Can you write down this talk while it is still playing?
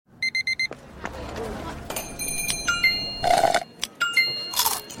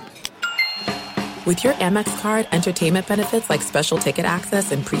With your Amex card, entertainment benefits like special ticket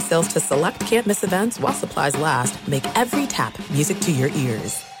access and pre-sales to select can't-miss events while supplies last make every tap music to your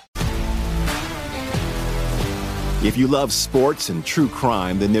ears. If you love sports and true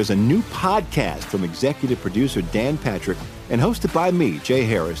crime, then there's a new podcast from executive producer Dan Patrick and hosted by me, Jay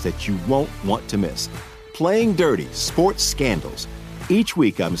Harris, that you won't want to miss. Playing Dirty: Sports Scandals. Each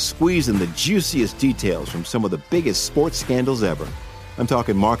week, I'm squeezing the juiciest details from some of the biggest sports scandals ever. I'm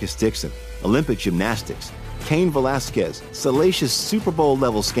talking Marcus Dixon, Olympic gymnastics, Cain Velasquez, salacious Super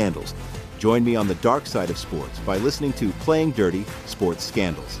Bowl-level scandals. Join me on the dark side of sports by listening to Playing Dirty: Sports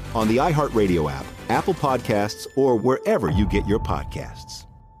Scandals on the iHeartRadio app, Apple Podcasts, or wherever you get your podcasts.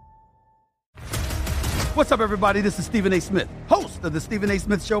 What's up, everybody? This is Stephen A. Smith, host of the Stephen A.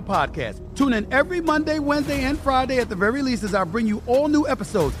 Smith Show podcast. Tune in every Monday, Wednesday, and Friday at the very least as I bring you all new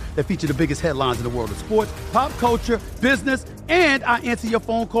episodes that feature the biggest headlines in the world of sports, pop culture, business, and I answer your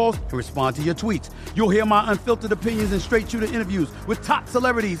phone calls and respond to your tweets. You'll hear my unfiltered opinions and straight-shooter interviews with top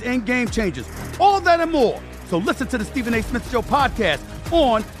celebrities and game changers. All that and more. So listen to the Stephen A. Smith Show podcast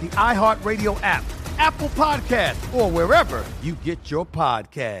on the iHeartRadio app, Apple Podcasts, or wherever you get your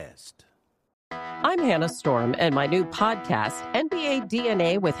podcast. I'm Hannah Storm, and my new podcast, NBA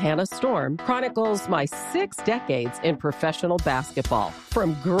DNA with Hannah Storm, chronicles my 6 decades in professional basketball.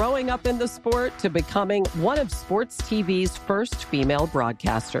 From growing up in the sport to becoming one of sports TV's first female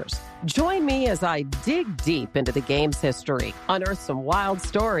broadcasters. Join me as I dig deep into the game's history, unearth some wild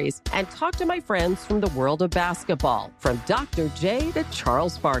stories, and talk to my friends from the world of basketball, from Dr. J to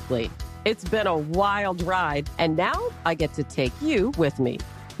Charles Barkley. It's been a wild ride, and now I get to take you with me.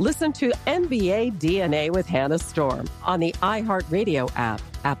 Listen to NBA DNA with Hannah Storm on the iHeartRadio app,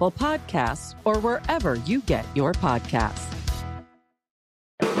 Apple Podcasts, or wherever you get your podcasts.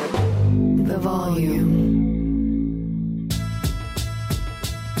 The Volume.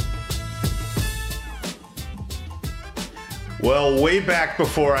 Well, way back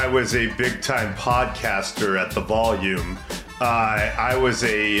before I was a big-time podcaster at The Volume, I was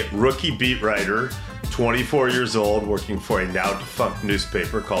a rookie beat writer, 24 years old, working for a now-defunct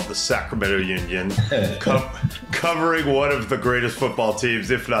newspaper called the Sacramento Union, covering one of the greatest football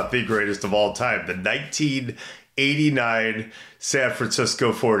teams, if not the greatest of all time, the 1989 San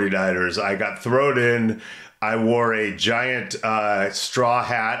Francisco 49ers. I got thrown in. I wore a giant straw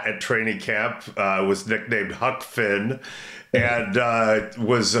hat at training camp, was nicknamed Huck Finn, and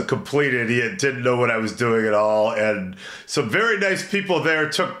was a complete idiot, didn't know what I was doing at all. And some very nice people there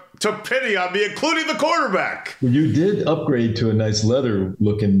took pity on me, including the quarterback. Well, you did upgrade to a nice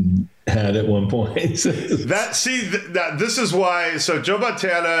leather-looking hat at one point. This is why. So Joe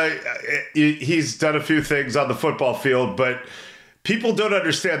Montana, he's done a few things on the football field, but people don't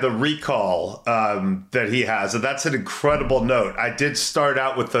understand the recall that he has, and that's an incredible note. I did start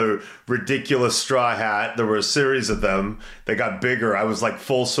out with a ridiculous straw hat. There were a series of them. They got bigger. I was like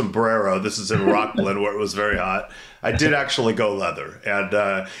full sombrero. This is in Rockland where it was very hot. I did actually go leather, and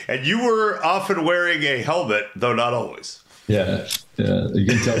you were often wearing a helmet, though not always. Yeah. You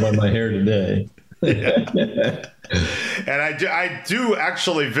can tell by my hair today. Yeah. And I do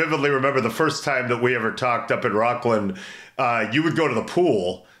actually vividly remember the first time that we ever talked up in Rockland. You would go to the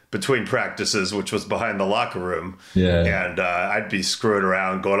pool between practices, which was behind the locker room. Yeah. And I'd be screwing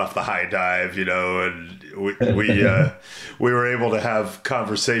around, going off the high dive, and we were able to have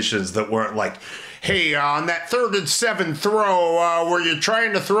conversations that weren't like, hey, on that 3rd and 7 throw, were you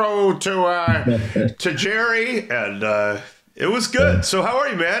trying to throw to Jerry? And it was good. So how are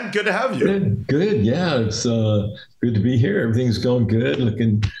you, man? Good to have you. Good. Yeah, it's good to be here. Everything's going good.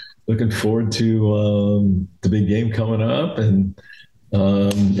 Looking forward to the big game coming up, and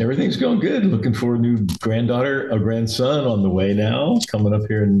everything's going good. Looking for a new grandson on the way now, coming up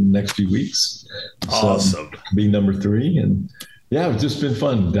here in the next few weeks. Awesome. So, be number 3, and yeah, it's just been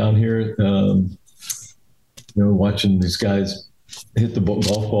fun down here. Watching these guys hit the golf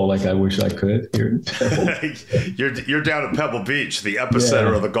ball like I wish I could here. You're down at Pebble Beach, the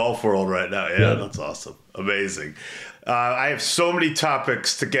epicenter of the golf world right now. Yeah, that's awesome. Amazing. I have so many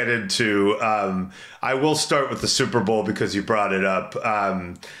topics to get into. I will start with the Super Bowl because you brought it up.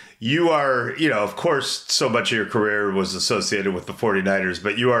 You are, of course, so much of your career was associated with the 49ers,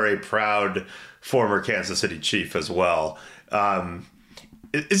 but you are a proud former Kansas City Chief as well.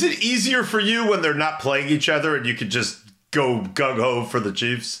 Is it easier for you when they're not playing each other and you can just go gung-ho for the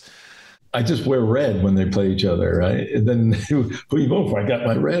Chiefs? I just wear red when they play each other, right? And then who you vote for? I got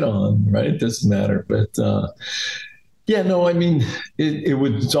my red on, right? It doesn't matter. But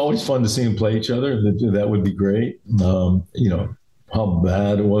it's always fun to see them play each other. That would be great. How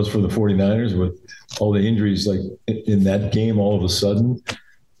bad it was for the 49ers with all the injuries, like in that game, all of a sudden.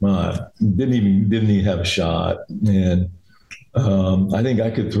 didn't even have a shot. And I think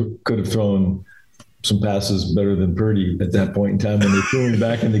I could have thrown some passes better than Purdy at that point in time when they threw him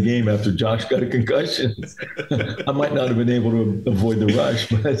back in the game after Josh got a concussion. I might not have been able to avoid the rush,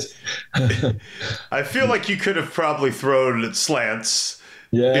 but I feel like you could have probably thrown at slants.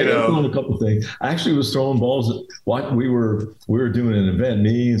 Yeah, I was doing a couple of things. I actually was throwing balls. We were doing an event,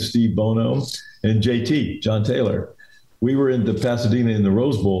 me and Steve Bono and JT, John Taylor. We were in Pasadena in the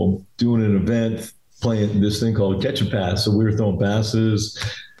Rose Bowl doing an event, playing this thing called catch a pass. So we were throwing passes,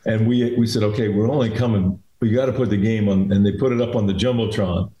 and we said, okay, we're only coming. We got to put the game on, and they put it up on the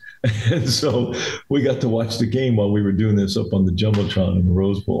jumbotron. And so we got to watch the game while we were doing this up on the jumbotron in the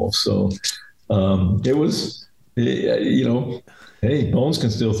Rose Bowl. So it was, hey, Bones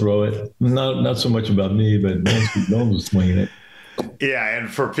can still throw it. Not so much about me, but Bones was swinging it. Yeah,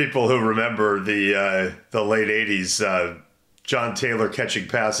 and for people who remember the late 80s, John Taylor catching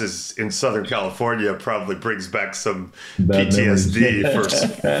passes in Southern California probably brings back some Bad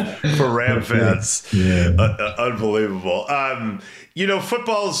PTSD for Ram fans. Yeah. Unbelievable.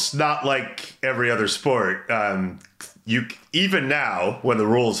 Football's not like every other sport. You even now, when the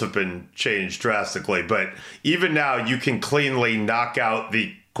rules have been changed drastically, but even now you can cleanly knock out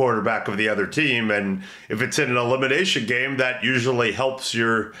the quarterback of the other team, and if it's in an elimination game, that usually helps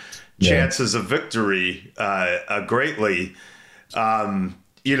your chances of victory greatly.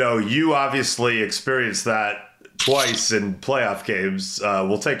 You obviously experienced that twice in playoff games.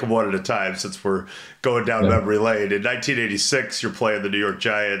 We'll take them one at a time since we're going down memory lane. In 1986, you're playing the New York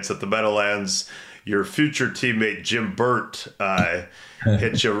Giants at the Meadowlands. Your future teammate Jim Burt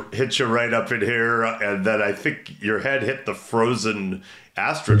hit you right up in here, and then I think your head hit the frozen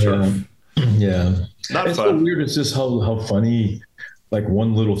AstroTurf. Yeah. Not it's fun. So weird. It's just how funny, like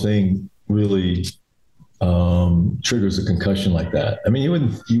one little thing really triggers a concussion like that. I mean,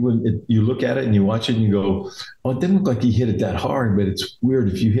 you look at it and you watch it and you go, oh, it didn't look like he hit it that hard, but it's weird.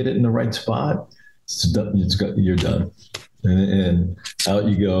 If you hit it in the right spot, you're done. And out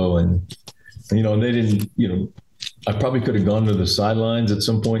you go. And they didn't, I probably could have gone to the sidelines at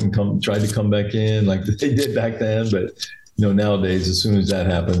some point and tried to come back in like they did back then. But, nowadays, as soon as that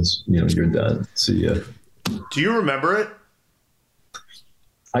happens, you're done. See ya. Do you remember it?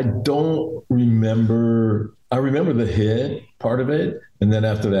 I don't remember. I remember the hit part of it. And then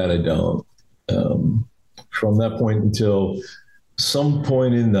after that, I don't. From that point until some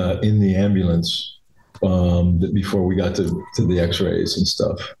point in the ambulance, before we got to the x-rays and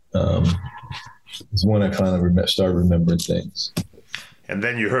stuff, is when I finally started remembering things. And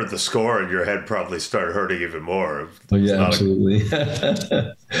then you heard the score and your head probably started hurting even more. Oh, yeah, absolutely.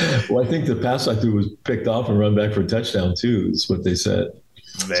 Well, I think the pass I threw was picked off and run back for a touchdown, too, is what they said.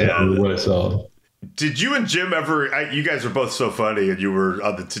 Man. So what I saw. Did you and Jim ever, you guys are both so funny and you were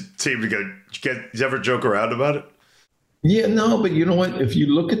on the team together, did you ever joke around about it? Yeah, no, but you know what? If you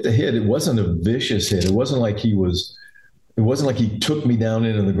look at the hit, it wasn't a vicious hit. It wasn't like he took me down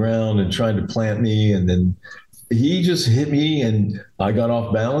into the ground and tried to plant me, and then he just hit me and I got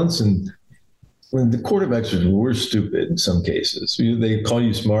off balance. And when the quarterbacks were stupid in some cases, they call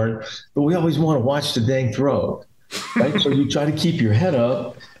you smart, but we always want to watch the dang throw, right? So you try to keep your head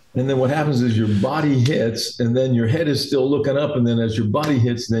up, and then what happens is your body hits, and then your head is still looking up, and then as your body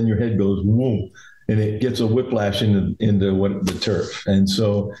hits, then your head goes whoom, and it gets a whiplash into the turf. And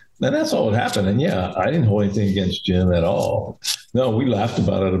so that's all that happened. And yeah, I didn't hold anything against Jim at all. No, we laughed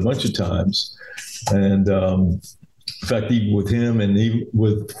about it a bunch of times. And in fact, even with him and even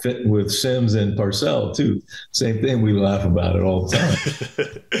with Sims and Parcells too, same thing. We laugh about it all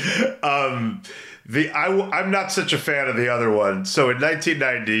the time. I'm not such a fan of the other one. So in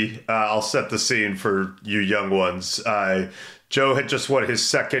 1990, I'll set the scene for you young ones. Joe had just won his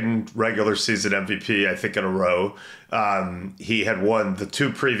second regular season MVP, I think, in a row. He had won the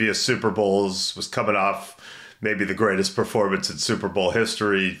two previous Super Bowls, was coming off maybe the greatest performance in Super Bowl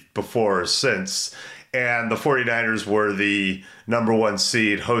history before or since. And the 49ers were the number one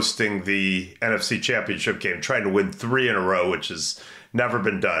seed hosting the NFC Championship game, trying to win 3 in a row, which has never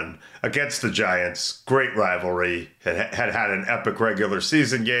been done, against the Giants. Great rivalry. Had an epic regular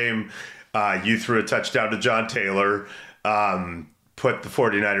season game. You threw a touchdown to John Taylor, put the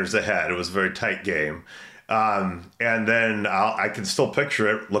 49ers ahead. It was a very tight game. And then I can still picture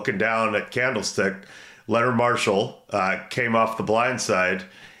it, looking down at Candlestick. Leonard Marshall came off the blind side.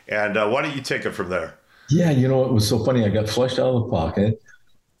 And why don't you take it from there? Yeah, it was so funny. I got flushed out of the pocket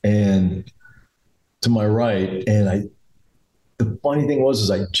and to my right. And the funny thing was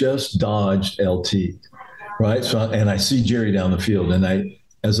I just dodged LT, right? So, and I see Jerry down the field. And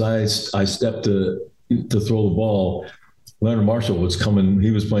as I stepped to throw the ball, Leonard Marshall was coming.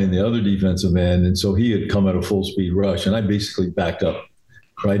 He was playing the other defensive end, and so he had come at a full speed rush, and I basically backed up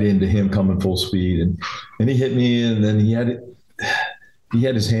right into him coming full speed, and he hit me, and then he had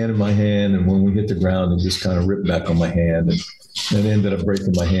his hand in my hand, and when we hit the ground, it just kind of ripped back on my hand, and ended up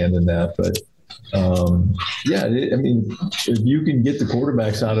breaking my hand in that. But I mean, if you can get the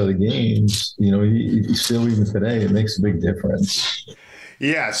quarterbacks out of the games, still even today, it makes a big difference.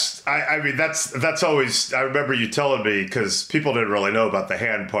 Yes, I mean that's always. I remember you telling me, because people didn't really know about the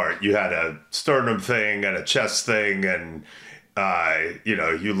hand part. You had a sternum thing and a chest thing, and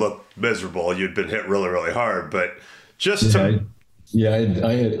you looked miserable. You'd been hit really, really hard, but just I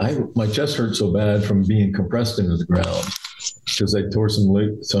had my chest hurt so bad from being compressed into the ground because I tore some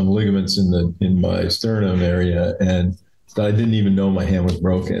ligaments in my sternum area, and I didn't even know my hand was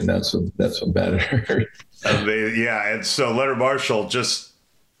broken. That's what bad it hurt. I mean, yeah, and so Leonard Marshall just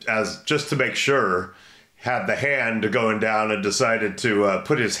to make sure had the hand going down and decided to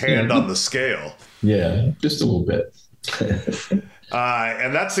put his hand on the scale. Yeah, just a little bit.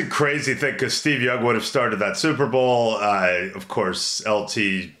 And that's a crazy thing, because Steve Young would have started that Super Bowl. Of course,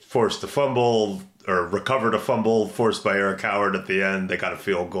 LT forced a fumble, or recovered a fumble forced by Eric Howard at the end. They got a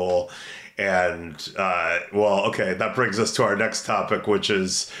field goal. And, that brings us to our next topic, which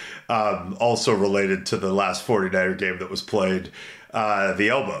is also related to the last 49er game that was played, the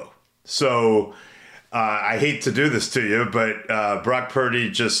elbow. So I hate to do this to you, but Brock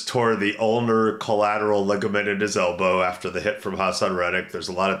Purdy just tore the ulnar collateral ligament in his elbow after the hit from Hassan Reddick. There's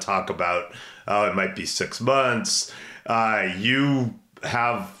a lot of talk about it might be 6 months. You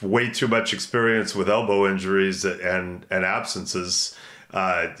have way too much experience with elbow injuries and absences.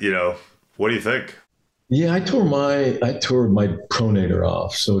 What do you think? Yeah, I tore my pronator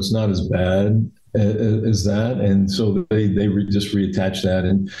off, so it's not as bad as that. And so they just reattach that.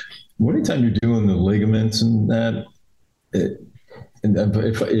 And anytime you're doing the ligaments and that,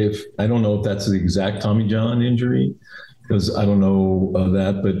 if I don't know if that's the exact Tommy John injury, because I don't know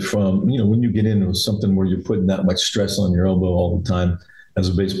that, but from, when you get into something where you're putting that much stress on your elbow all the time, as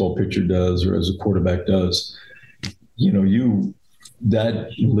a baseball pitcher does, or as a quarterback does,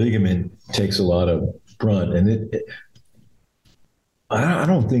 that ligament takes a lot of brunt. And I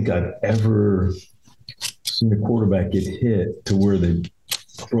don't think I've ever seen a quarterback get hit to where they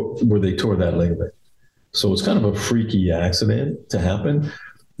tore that ligament. So it's kind of a freaky accident to happen.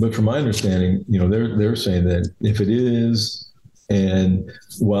 But from my understanding, they're saying that if it is, and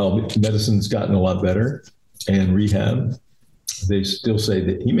while medicine's gotten a lot better and rehab, they still say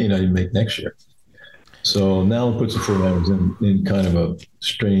that he may not even make next year. So now it puts the 49ers in kind of a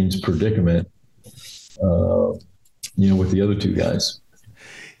strange predicament, with the other two guys.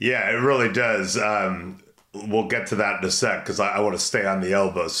 Yeah, it really does. We'll get to that in a sec, because I want to stay on the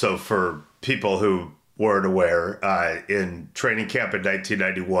elbow. So for people who weren't aware, in training camp in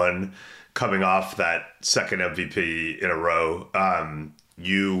 1991, coming off that second MVP in a row,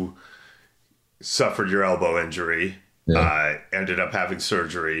 you suffered your elbow injury, ended up having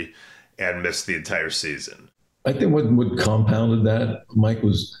surgery, and missed the entire season. I think what compounded that, Mike,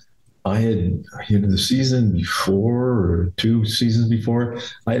 was I had the season before, or 2 seasons before,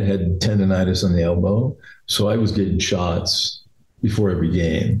 I had tendonitis on the elbow. So I was getting shots before every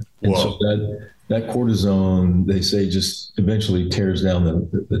game. And so that cortisone, they say, just eventually tears down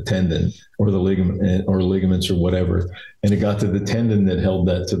the tendon or the ligament or ligaments or whatever. And it got to the tendon that held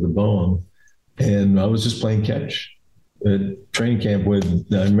that to the bone. And I was just playing catch at training camp with,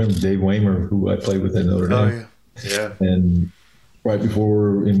 I remember Dave Waymer, who I played with at Notre Dame. Oh, yeah. And right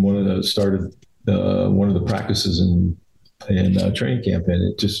before one of the practices in training camp,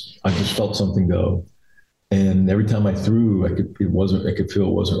 and I just felt something go. And every time I threw, I could feel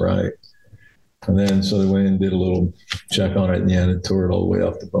it wasn't right. And then so they went and did a little check on it, and it tore it all the way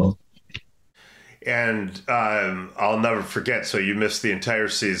off the bone. And I'll never forget, so you missed the entire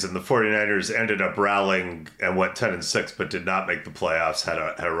season. The 49ers ended up rallying and went 10-6, but did not make the playoffs, had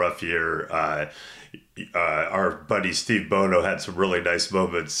a rough year. Our buddy Steve Bono had some really nice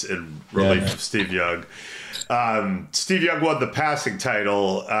moments in relief of Steve Young. Steve Young won the passing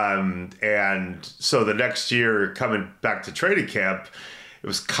title, and so the next year, coming back to training camp, it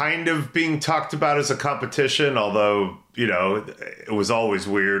was kind of being talked about as a competition, although, it was always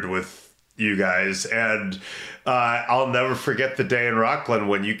weird with you guys. And I'll never forget the day in Rockland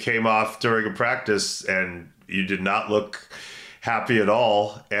when you came off during a practice and you did not look happy at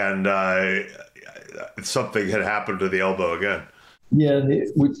all, and something had happened to the elbow again. Yeah,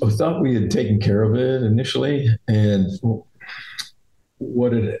 we thought we had taken care of it initially, and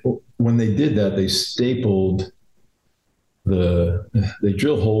when they did that, they stapled they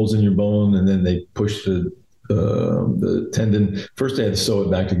drill holes in your bone, and then they push the the tendon. First they had to sew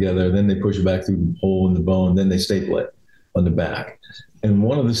it back together, then they push it back through the hole in the bone, then they staple it on the back. And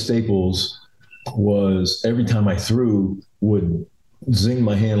one of the staples was every time I threw would zing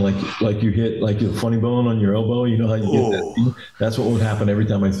my hand like you hit like your funny bone on your elbow. You know how you get that? That's what would happen every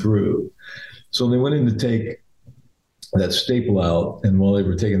time I threw. So they went in to take that staple out, and while they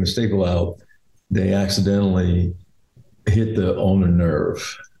were taking the staple out, they accidentally hit the ulnar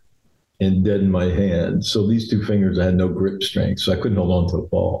nerve and deadened my hand. So these two fingers, I had no grip strength, so I couldn't hold on to the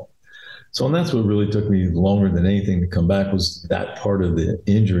ball. So, and that's what really took me longer than anything to come back, was that part of the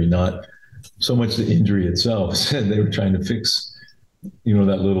injury, not so much the injury itself. They were trying to fix,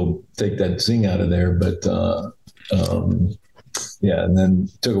 take that zing out of there. But and then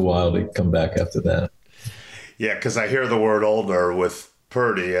it took a while to come back after that. Yeah, because I hear the word ulnar with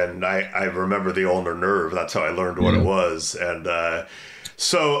Purdy, and I remember the ulnar nerve. That's how I learned what it was. And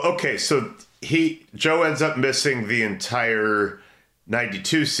so Joe ends up missing the entire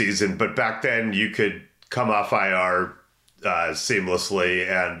 92 season, but back then you could come off IR seamlessly.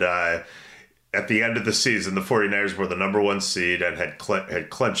 And at the end of the season, the 49ers were the number one seed and had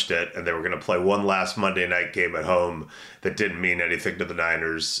clinched it, and they were going to play one last Monday night game at home that didn't mean anything to the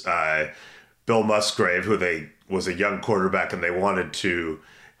Niners. Bill Musgrave, who was a young quarterback and they wanted to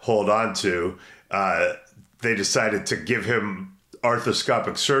hold on to, they decided to give him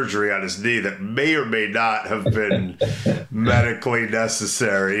arthroscopic surgery on his knee that may or may not have been medically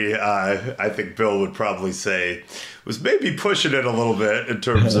necessary. I think Bill would probably say was maybe pushing it a little bit in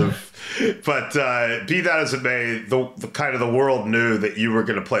terms of, but be that as it may, the kind of the world knew that you were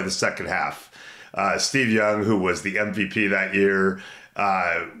going to play the second half. Steve Young, who was the MVP that year,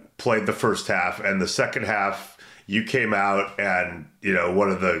 played the first half, and the second half you came out and, one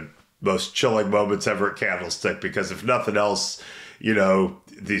of the most chilling moments ever at Candlestick, because if nothing else,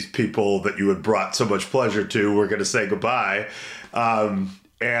 these people that you had brought so much pleasure to were going to say goodbye.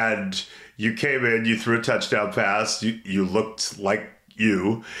 And you came in, you threw a touchdown pass, you looked like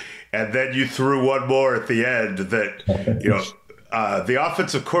you, and then you threw one more at the end that, the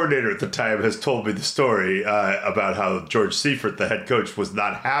offensive coordinator at the time has told me the story about how George Seifert, the head coach, was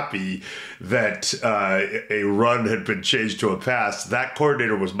not happy that a run had been changed to a pass. That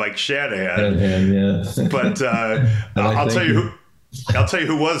coordinator was Mike Shanahan. But I'll tell you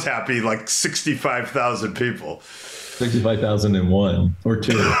who was happy, like 65,000 people. 65,001 or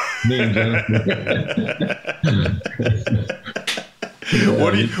two. Me and Jennifer.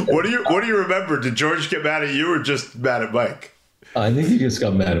 What do you remember? Did George get mad at you or just mad at Mike? I think he just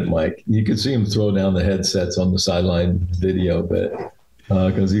got mad at Mike. You could see him throw down the headsets on the sideline video, but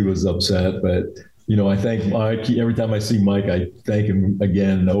because he was upset. But I thank Mike every time I see Mike. I thank him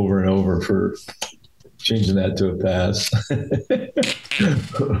again over and over for changing that to a pass.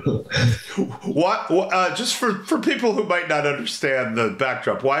 What? Just for people who might not understand the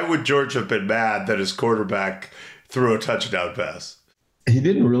backdrop, why would George have been mad that his quarterback threw a touchdown pass? He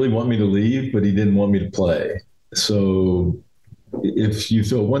didn't really want me to leave, but he didn't want me to play. So if you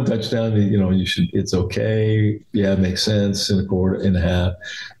throw one touchdown, you should. It's okay. Yeah, it makes sense in a quarter, in a half.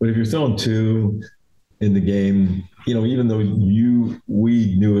 But if you're throwing two in the game, even though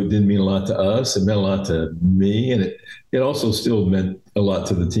we knew it didn't mean a lot to us, it meant a lot to me, and it also still meant a lot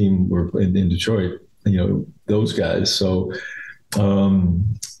to the team in Detroit. Those guys. So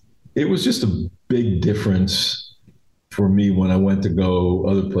it was just a big difference for me when I went to go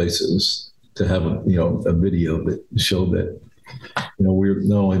other places to have a video that showed that. We were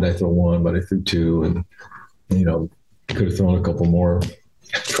not only did I throw one, but I threw two, and could have thrown a couple more,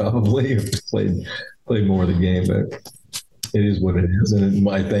 probably played more of the game. But it is what it is, and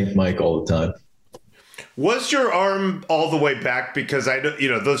I thank Mike all the time. Was your arm all the way back? Because I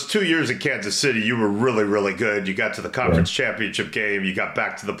know those 2 years in Kansas City, you were really, really good. You got to the conference championship game. You got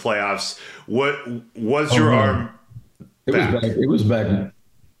back to the playoffs. What was your arm back? It was back.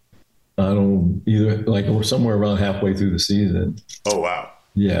 I don't either. Like we're somewhere around halfway through the season. Oh wow!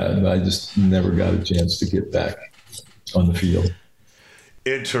 Yeah, I just never got a chance to get back on the field.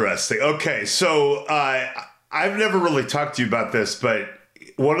 Interesting. Okay, so I've never really talked to you about this, but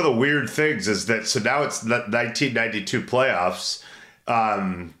one of the weird things is that now it's 1992 playoffs.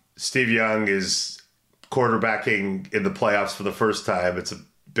 Steve Young is quarterbacking in the playoffs for the first time. It's a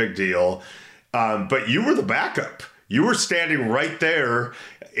big deal. But you were the backup. You were standing right there,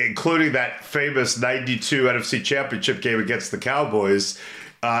 including that famous 92 NFC Championship game against the Cowboys,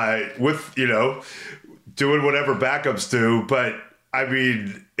 with, doing whatever backups do. But, I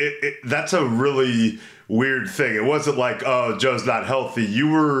mean, that's a really weird thing. It wasn't like, oh, Joe's not healthy.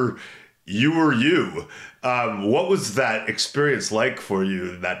 You you were you. What was that experience like for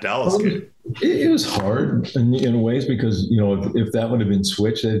you in that Dallas game? It was hard in ways because, if that would have been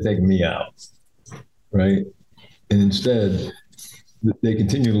switched, they'd taken me out, right? And instead, they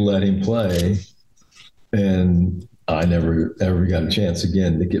continue to let him play, and I never ever got a chance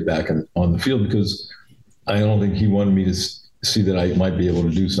again to get back on the field because I don't think he wanted me to see that I might be able to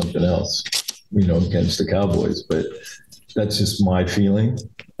do something else, against the Cowboys. But that's just my feeling.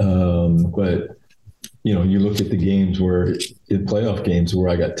 But you look at the games in playoff games where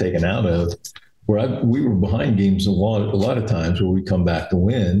I got taken out of, we were behind games a lot of times where we come back to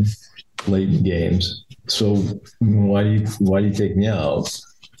win late in games. So why do you take me out?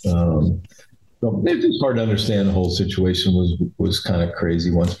 So it's just hard to understand. The whole situation was kind of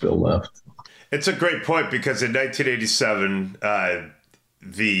crazy once Bill left. It's a great point because in 1987,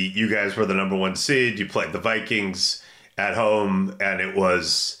 you guys were the number 1 seed. You played the Vikings at home, and it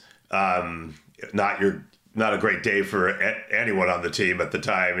was not a great day for anyone on the team at the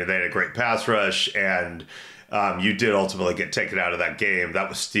time. They had a great pass rush, and you did ultimately get taken out of that game. That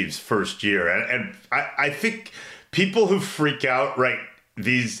was Steve's first year, and I think people who freak out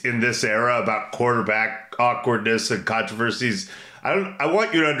in this era about quarterback awkwardness and controversies, I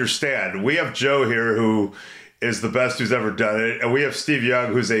want you to understand. We have Joe here who is the best who's ever done it, and we have Steve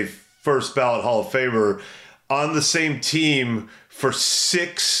Young, who's a first ballot Hall of Famer, on the same team for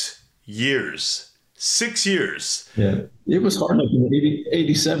 6 years. 6 years. Yeah, it was hard. Like in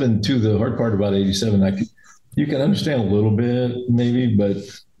 87 too. The hard part about 87, you can understand a little bit maybe, but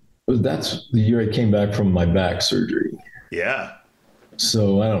that's the year I came back from my back surgery. Yeah.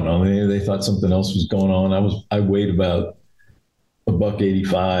 So I don't know. Maybe they thought something else was going on. I weighed about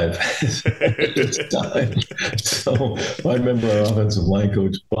 $185 at this time. So I remember our offensive line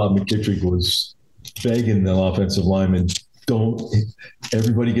coach Bob McKittrick was begging the offensive lineman,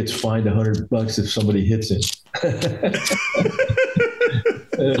 everybody gets fined $100 if somebody hits him.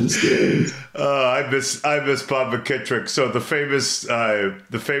 I miss Bob McKittrick. So the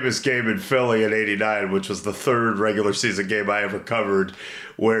famous game in Philly in '89, which was the third regular season game I ever covered,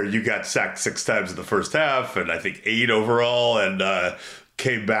 where you got sacked 6 times in the first half, and I think 8 overall, and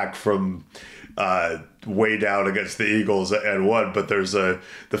came back from way down against the Eagles and won. But the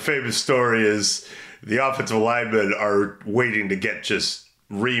famous story is the offensive linemen are waiting to get just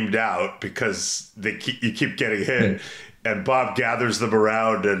reamed out because you keep getting hit. And Bob gathers them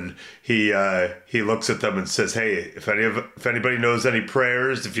around, and he looks at them and says, "Hey, if anybody knows any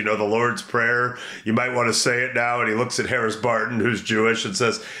prayers, if you know the Lord's Prayer, you might want to say it now." And he looks at Harris Barton, who's Jewish, and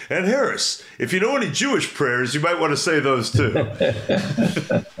says, "And Harris, if you know any Jewish prayers, you might want to say those too."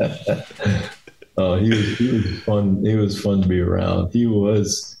 Oh, he was fun. He was fun to be around.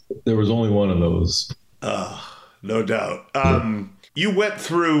 There was only one of those. No doubt. You went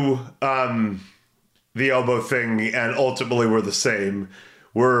through the elbow thing, and ultimately we're the same.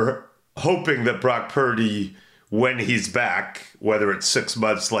 We're hoping that Brock Purdy, when he's back, whether it's 6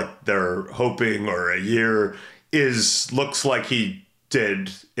 months like they're hoping or a year, looks like he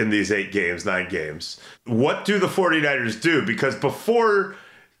did in these 9 games. What do the 49ers do? Because before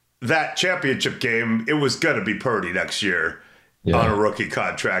that championship game, it was going to be Purdy next year on a rookie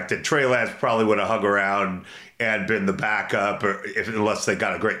contract. And Trey Lance probably would have hung around and been the backup, unless they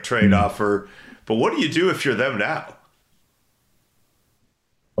got a great trade offer. But what do you do if you're them now?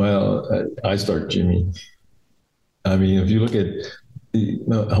 Well, I start Jimmy. I mean, if you look at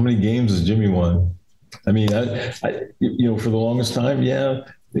how many games has Jimmy won? I mean, for the longest time, the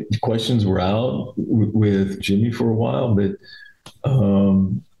questions were out with Jimmy for a while. But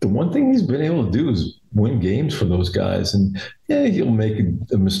the one thing he's been able to do is win games for those guys. And he'll make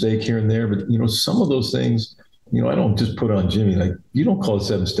a mistake here and there. But, some of those things, I don't just put on Jimmy. Like, you don't call a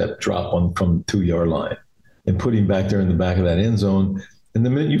 7-step drop from the 2-yard line and put him back there in the back of that end zone. And the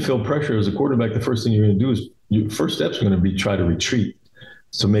minute you feel pressure as a quarterback, the first thing you're going to do is your first step's going to be try to retreat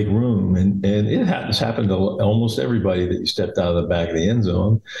to make room. And it has happened to almost everybody that you stepped out of the back of the end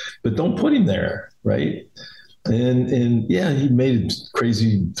zone, but don't put him there, right? And he made a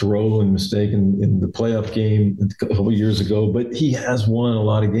crazy throw and mistake in the playoff game a couple of years ago, but he has won a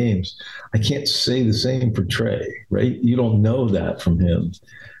lot of games. I can't say the same for Trey, right? You don't know that from him.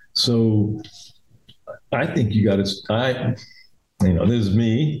 So I think you got to, this is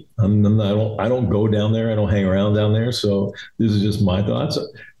me. I don't go down there. I don't hang around down there. So this is just my thoughts.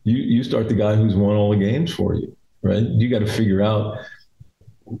 You start the guy who's won all the games for you, right? You got to figure out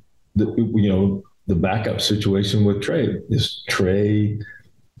the backup situation with Trey. Is Trey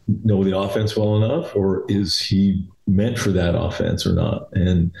know the offense well enough, or is he meant for that offense or not?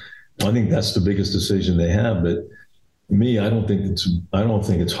 And I think that's the biggest decision they have. But me, I don't think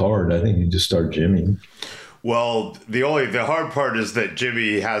it's hard. I think you just start Jimmy. Well, the hard part is that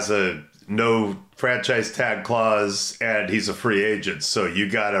Jimmy has a no franchise tag clause and he's a free agent. So you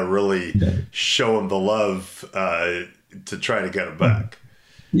got to really show him the love to try to get him back.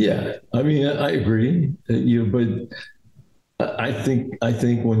 Yeah, I mean, I agree. But I think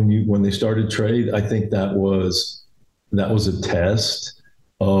when they started Trey, I think that was a test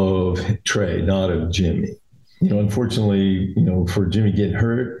of Trey, not of Jimmy. Unfortunately, for Jimmy getting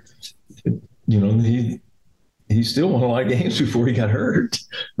hurt, he still won a lot of games before he got hurt,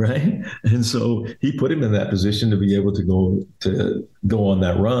 right? And so he put him in that position to be able to go on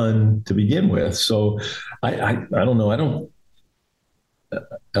that run to begin with. So I don't know.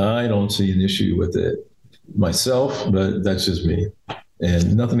 I don't see an issue with it myself, but that's just me.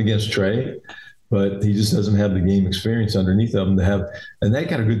 And nothing against Trey, but he just doesn't have the game experience underneath of him to have. And they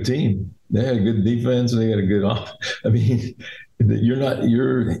got a good team. They had a good defense. And they got a good off. I mean,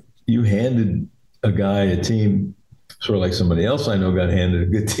 you handed a guy a team sort of like somebody else I know got handed a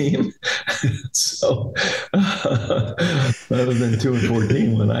good team. So rather than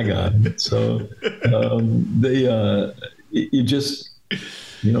 2-14 when I got it. So you just,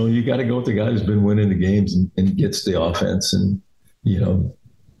 you got to go with the guy who's been winning the games and gets the offense and,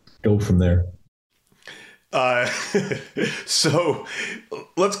 go from there. So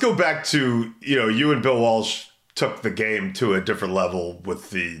let's go back to, you and Bill Walsh took the game to a different level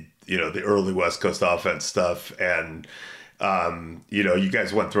with the early West Coast offense stuff. And, you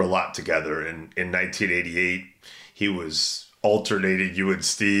guys went through a lot together. In 1988, he was alternating you and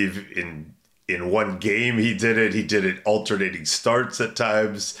Steve in one game. He did it alternating starts at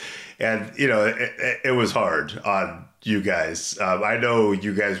times. And, it was hard on you guys. I know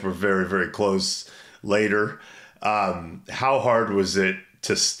you guys were very, very close later. How hard was it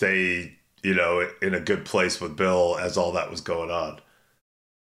to stay, in a good place with Bill as all that was going on?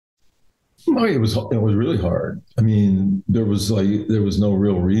 Oh, it was really hard. I mean, there was no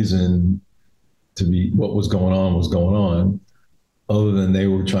real reason to be, what was going on, other than they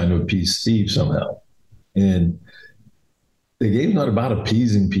were trying to appease Steve somehow. And the game's not about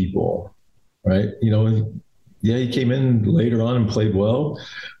appeasing people, right? He came in later on and played well,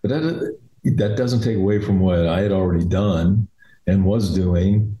 but that doesn't take away from what I had already done and was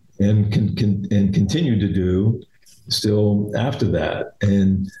doing and continue to do still after that.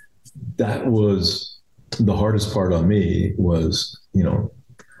 And that was the hardest part on me was,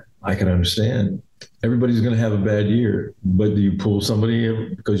 I can understand everybody's going to have a bad year, but do you pull somebody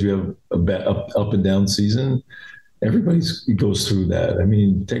because you have a bad up and down season? Everybody goes through that. I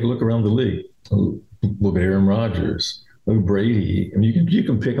mean, take a look around the league. Look at Aaron Rodgers. Look at Brady. I mean, you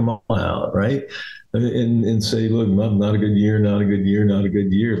can pick them all out, right? And say, look, not a good year, not a good year, not a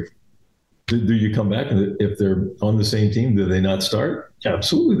good year. Do you come back? And if they're on the same team, do they not start?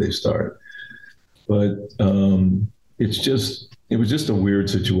 Absolutely, they start. But it was just a weird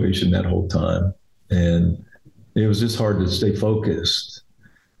situation that whole time. And it was just hard to stay focused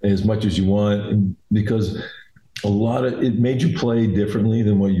as much as you want, because it made you play differently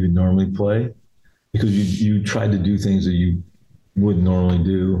than what you would normally play, because you tried to do things that you wouldn't normally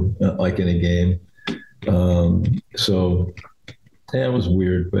do, like in a game. So it was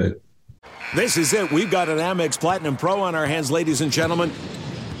weird, but. This is it. We've got an Amex Platinum Pro on our hands, ladies and gentlemen.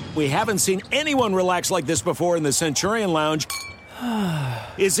 We haven't seen anyone relax like this before in the Centurion Lounge.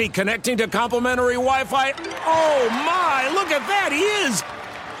 Is he connecting to complimentary Wi-Fi? Oh, my. Look at that. He is.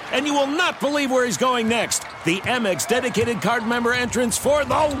 And you will not believe where he's going next. The Amex dedicated card member entrance for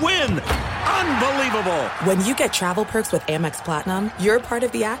the win. Unbelievable. When you get travel perks with Amex Platinum, you're part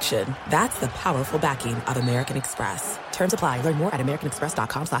of the action. That's the powerful backing of American Express. Terms apply. Learn more at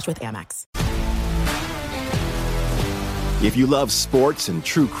americanexpress.com/withAmex. If you love sports and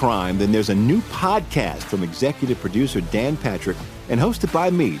true crime, then there's a new podcast from executive producer Dan Patrick and hosted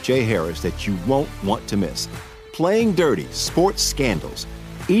by me, Jay Harris, that you won't want to miss. Playing Dirty: Sports Scandals.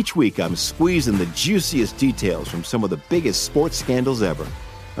 Each week, I'm squeezing the juiciest details from some of the biggest sports scandals ever.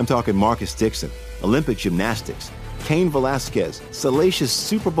 I'm talking Marcus Dixon, Olympic gymnastics, Cain Velasquez, salacious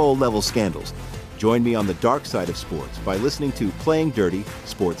Super Bowl-level scandals. Join me on the dark side of sports by listening to Playing Dirty: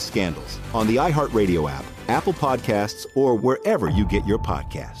 Sports Scandals on the iHeartRadio app, Apple Podcasts, or wherever you get your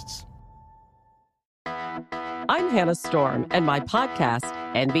podcasts. I'm Hannah Storm, and my podcast,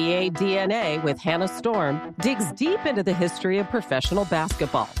 NBA DNA with Hannah Storm, digs deep into the history of professional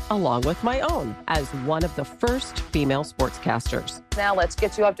basketball, along with my own, as one of the first female sportscasters. Now let's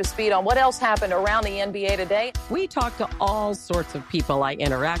get you up to speed on what else happened around the NBA today. We talked to all sorts of people I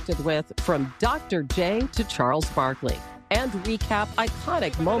interacted with, from Dr. J to Charles Barkley. and recap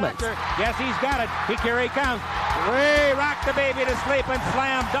iconic moments. Yes, he's got it. Here he comes. Way rock the baby to sleep and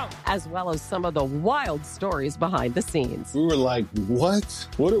slam dunk. As well as some of the wild stories behind the scenes. We were like, what?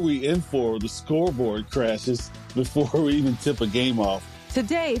 What are we in for? The scoreboard crashes before we even tip a game off.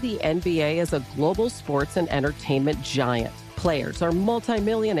 Today, the NBA is a global sports and entertainment giant. Players are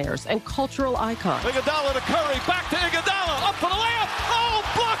multimillionaires and cultural icons. Iguodala to Curry, back to Iguodala, up for the layup. Oh,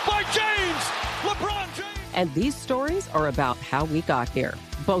 blocked by James! LeBron James! And these stories are about how we got here,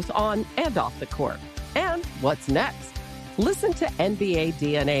 both on and off the court. And what's next? Listen to NBA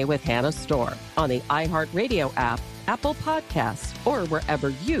DNA with Hannah Storm on the iHeartRadio app, Apple Podcasts, or wherever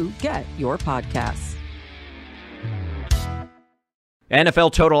you get your podcasts.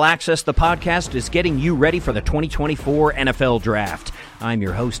 NFL Total Access, the podcast, is getting you ready for the 2024 NFL Draft. I'm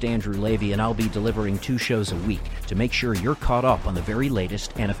your host, Andrew Levy, and I'll be delivering 2 shows a week to make sure you're caught up on the very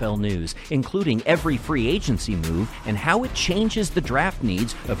latest NFL news, including every free agency move and how it changes the draft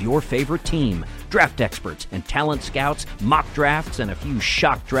needs of your favorite team. Draft experts and talent scouts, mock drafts, and a few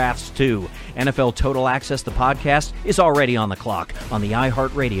shock drafts, too. NFL Total Access, the podcast, is already on the clock on the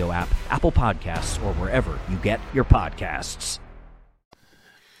iHeartRadio app, Apple Podcasts, or wherever you get your podcasts.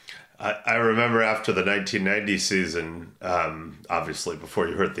 I remember after the 1990 season, obviously before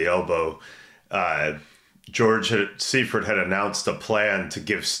you hurt the elbow, George Seifert had announced a plan to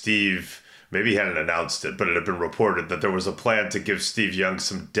give Steve, maybe he hadn't announced it, but it had been reported that there was a plan to give Steve Young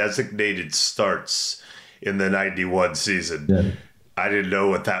some designated starts in the 91 season. Yeah. I didn't know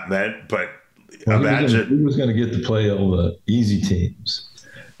what that meant, but imagine. He was going to get to play all the easy teams.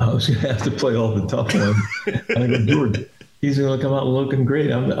 I was going to have to play all the tough ones. And I go, George, he's going to come out looking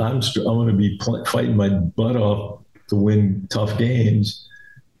great. I'm going to be fighting my butt off to win tough games.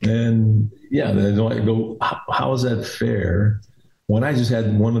 And yeah, then I go, how is that fair when I just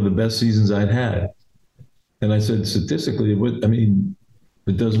had one of the best seasons I'd had? And I said, statistically,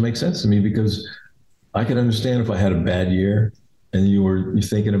 it doesn't make sense to me because I could understand if I had a bad year and you're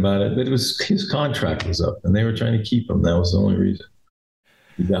thinking about it, but it was his contract was up and they were trying to keep him. That was the only reason.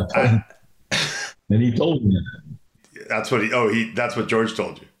 He got paid. And he told me that. That's what George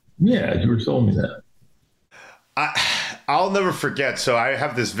told you. Yeah, George told me that. I'll never forget. So I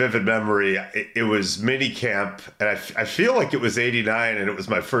have this vivid memory. It was mini camp, and I feel like it was '89, and it was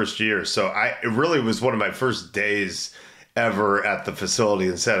my first year. So it really was one of my first days ever at the facility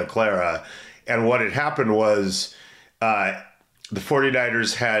in Santa Clara. And what had happened was the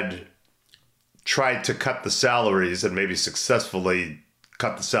 49ers had tried to cut the salaries and maybe successfully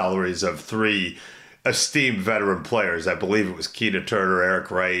cut the salaries of 3 esteemed veteran players. I believe it was Keena Turner,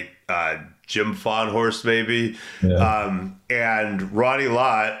 Eric Wright, Jim Fonhorst, maybe. Yeah. And Ronnie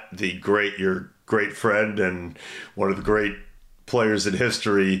Lott, your great friend and one of the great players in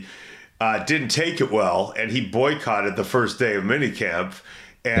history, didn't take it well, and he boycotted the first day of minicamp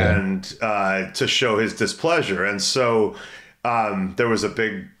and to show his displeasure. And so there was a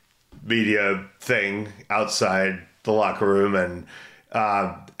big media thing outside the locker room, and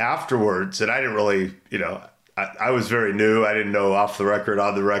afterwards, and I didn't really, I was very new. I didn't know off the record,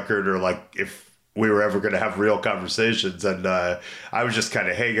 on the record, or like if we were ever going to have real conversations. And I was just kind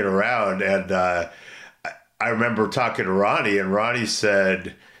of hanging around. And I remember talking to Ronnie, and Ronnie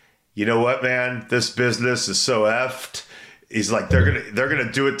said, "You know what, man? This business is so effed." He's like, they're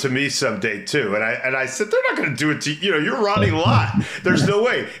gonna do it to me someday too. And I said, they're not gonna do it to you. You're Ronnie Lott. There's no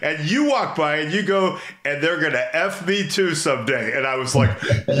way. And you walk by and you go, and they're gonna F me too someday. And I was like,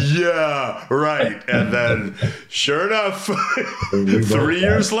 yeah, right. And then sure enough, 3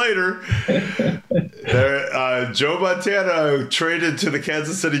 years later, Joe Montana traded to the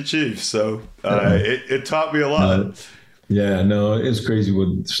Kansas City Chiefs. So it taught me a lot. It's crazy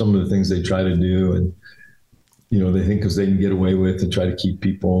what some of the things they try to do, and they think because they can get away with to try to keep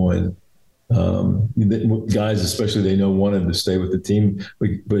people, and guys, especially, they know wanted to stay with the team. But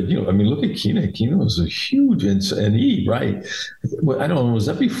look at Keena. Keena was a huge and E, right? I don't know. Was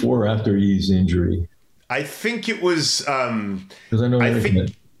that before or after E's injury? I think it was. Because I know.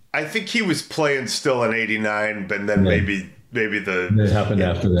 I think he was playing still in '89, but then maybe it happened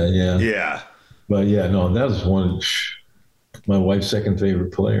after that. Yeah. Yeah. But that was one of my wife's second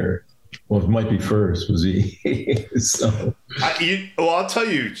favorite player. Well, it might be first, was he? So. I'll tell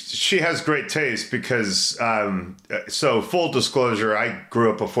you, she has great taste because, so full disclosure, I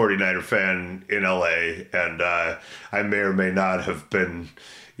grew up a 49er fan in LA, and I may or may not have been,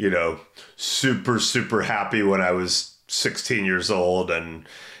 super, super happy when I was 16 years old, and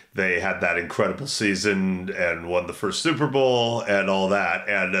they had that incredible season and won the first Super Bowl and all that.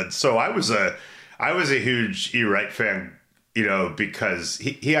 And so I was a huge E. Wright fan because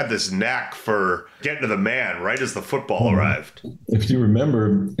he had this knack for getting to the man right as the football arrived. If you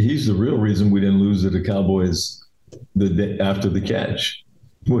remember, he's the real reason we didn't lose to the Cowboys the day after the catch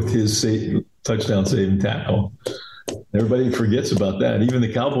with his touchdown saving tackle. Everybody forgets about that. Even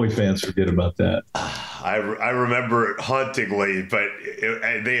the Cowboy fans forget about that. I remember it hauntingly, but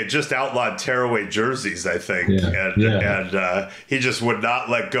they had just outlawed tearaway jerseys, I think. And he just would not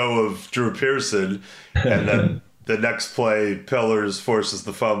let go of Drew Pearson. And then the next play, Pillars forces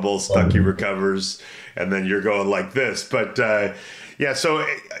the fumble, Stuckey recovers, and then you're going like this. But, so,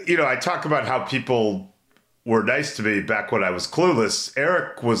 I talk about how people were nice to me back when I was clueless.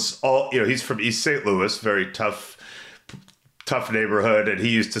 Eric was he's from East St. Louis, very tough neighborhood, and he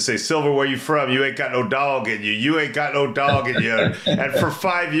used to say, Silver, where you from? You ain't got no dog in you. You ain't got no dog in you. And for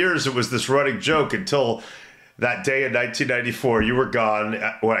 5 years, it was this running joke until that day in 1994. You were gone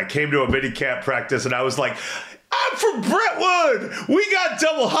when I came to a mini camp practice, and I was like, I'm from Brentwood. We got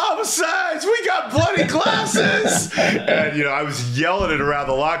double homicides. We got bloody glasses. And, I was yelling it around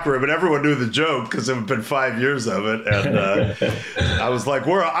the locker room, and everyone knew the joke because it had been 5 years of it. And I was like,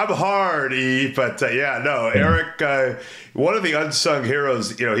 I'm hard, E. But, Eric, one of the unsung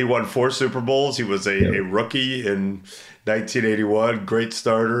heroes, he won 4 Super Bowls. He was a rookie in 1981, great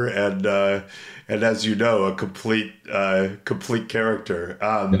starter, and as you know, a complete character.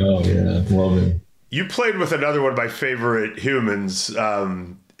 Love him. You played with another one of my favorite humans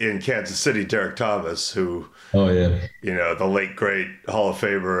in Kansas City, Derek Thomas, who, the late great Hall of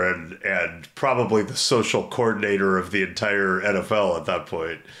Famer and probably the social coordinator of the entire NFL at that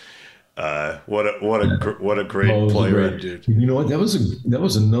point. What a great player, dude. You know what? That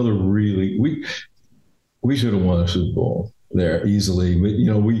was another really we should have won a Super Bowl there easily. But,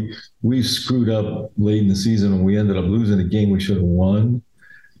 we screwed up late in the season and we ended up losing a game we should have won.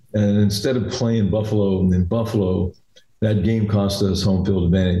 And instead of playing Buffalo, that game cost us home field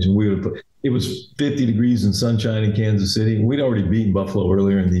advantage. And it was 50 degrees and sunshine in Kansas City. We'd already beaten Buffalo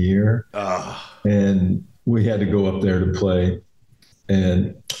earlier in the year. And we had to go up there to play.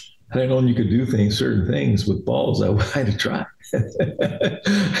 And I didn't know you could do certain things with balls. I had to try. But,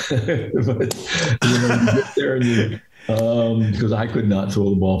 you get there and because I could not throw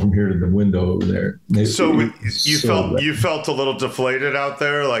the ball from here to the window over there. You felt a little deflated out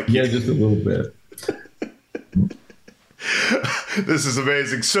there, just a little bit. This is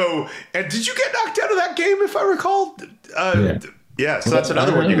amazing. So, and did you get knocked out of that game, if I recall? So that's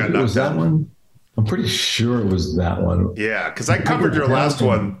another one you got knocked out. That one? I'm pretty sure it was that one. Yeah, because I covered your last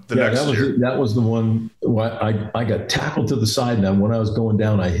one next year. That was the one. I got tackled to the side, and when I was going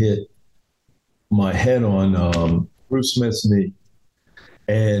down, I hit my head on Bruce Smith's knee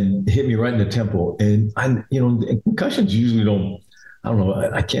and hit me right in the temple. And concussions usually I don't know.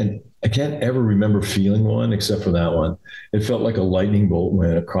 I can't ever remember feeling one except for that one. It felt like a lightning bolt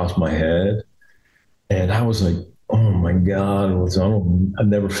went across my head. And I was like, oh my God, I've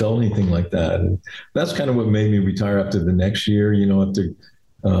never felt anything like that. And that's kind of what made me retire after the next year. During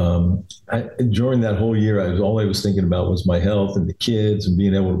that whole year, all I was thinking about was my health and the kids and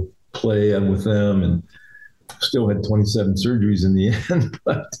being able to play with them, and still had 27 surgeries in the end,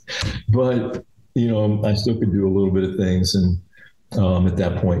 but I still could do a little bit of things, and at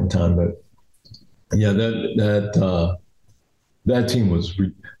that point in time. But that team was.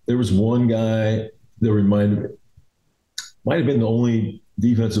 There was one guy that might have been the only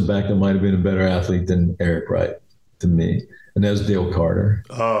defensive back that might have been a better athlete than Eric Wright to me, and that's Dale Carter.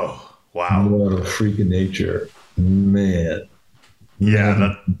 Oh, wow! What a freak of nature, man.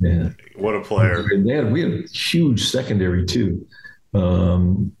 Yeah, what a player. We had a huge secondary too.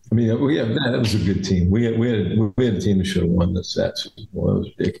 That was a good team. We had a team that should have won this. That's one of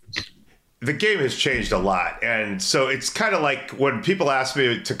those ridiculous. The game has changed a lot, and so it's kind of like when people ask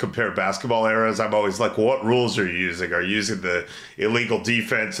me to compare basketball eras, I'm always like, well, what rules are you using? Are you using the illegal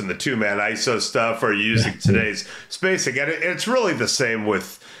defense and the two-man ISO stuff, or are you using today's spacing? And it's really the same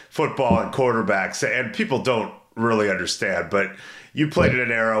with football and quarterbacks, and people don't really understand, but you played in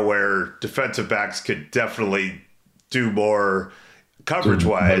an era where defensive backs could definitely do more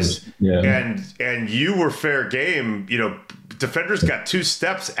coverage-wise, and you were fair game. Defenders got 2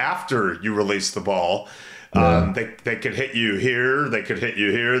 steps after you released the ball. They could hit you here, they could hit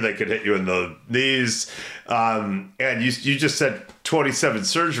you here, they could hit you in the knees. And you just said 27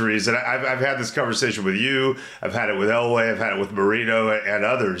 surgeries, and I've had this conversation with you. I've had it with Elway. I've had it with Marino and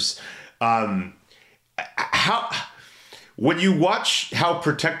others. When you watch how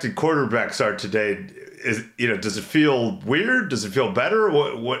protected quarterbacks are today, does it feel weird? Does it feel better?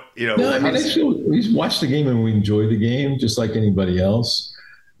 What? No, I mean, we watch the game and we enjoy the game just like anybody else.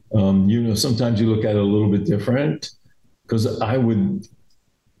 Sometimes you look at it a little bit different because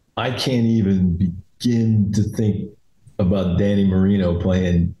I can't even begin to think about Danny Marino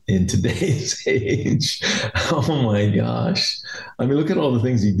playing in today's age. Oh my gosh. I mean, look at all the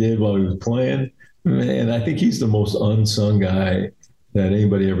things he did while he was playing. Man, I think he's the most unsung guy that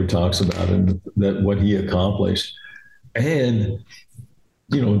anybody ever talks about, and that what he accomplished. And,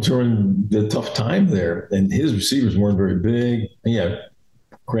 during the tough time there, and his receivers weren't very big. And yeah,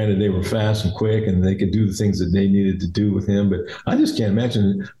 granted, they were fast and quick and they could do the things that they needed to do with him. But I just can't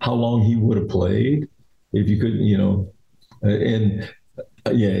imagine how long he would have played if you could,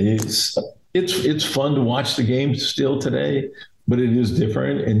 it's fun to watch the game still today, but it is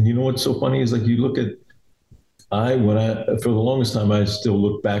different. And you know what's so funny is, like, you look at for the longest time, I still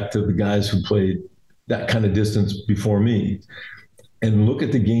look back to the guys who played that kind of distance before me and look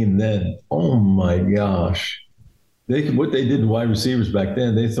at the game then. Oh my gosh. What they did to wide receivers back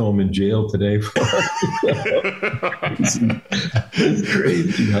then, they throw them in jail today for. It's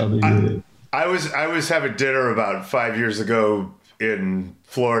crazy how they did it. I was having dinner about 5 years ago in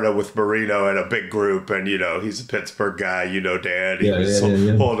Florida with Marino and a big group, and he's a Pittsburgh guy, Dan. He was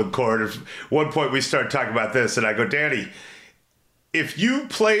holding court. At one point, we started talking about this, and I go, Danny, if you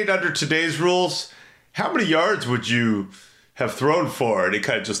played under today's rules, how many yards would you have thrown for? And he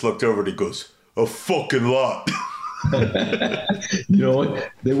kind of just looked over and he goes, a fucking lot. You know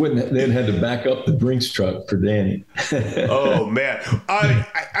what? They'd had to back up the Brinks truck for Danny. Oh man!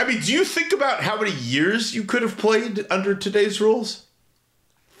 I mean, do you think about how many years you could have played under today's rules?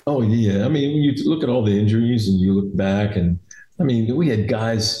 Oh yeah. I mean, you look at all the injuries and you look back, and I mean, we had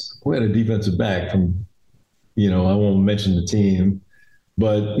a defensive back from, I won't mention the team,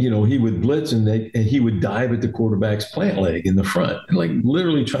 but he would blitz and he would dive at the quarterback's plant leg in the front, like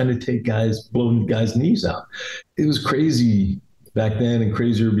literally trying to blow guys' knees out. It was crazy back then and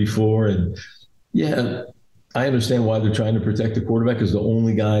crazier before. And yeah, I understand why they're trying to protect the quarterback, because the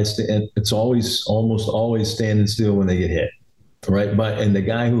only guy it's almost always standing still when they get hit, right? And the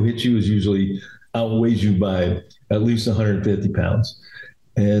guy who hits you is usually outweighs you by at least 150 pounds.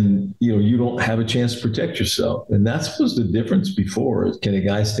 And, you don't have a chance to protect yourself. And that was the difference before. Can a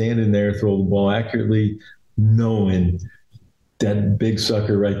guy stand in there, throw the ball accurately, knowing that big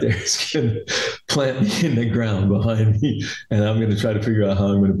sucker right there is going to plant me in the ground behind me, and I'm going to try to figure out how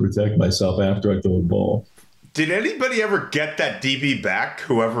I'm going to protect myself after I throw the ball. Did anybody ever get that DB back,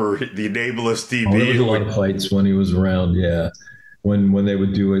 whoever the enablest DB? There was a lot of fights when he was around, yeah. When they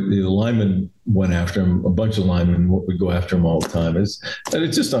would do it, the linemen went after him. A bunch of linemen would go after him all the time. It's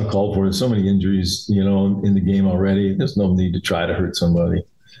just uncalled for. There's so many injuries, in the game already. There's no need to try to hurt somebody.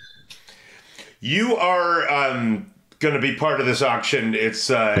 You are going to be part of this auction. It's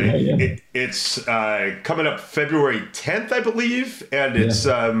it's coming up February 10th, I believe, and it's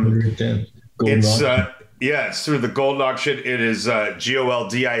February 10th. It's through the Golden Auction. It is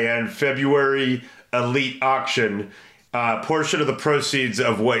GOLDIN February Elite Auction. Portion of the proceeds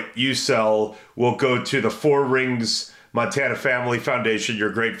of what you sell will go to the Four Rings Montana Family Foundation, your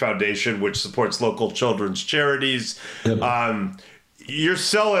great foundation, which supports local children's charities. Yep. You're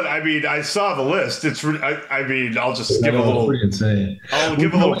selling. I mean, I saw the list. I'll just give a little. I'll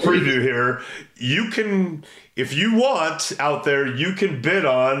give a little preview here. You can, if you want, out there, you can bid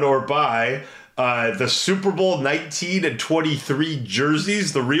on or buy the Super Bowl 19 and 23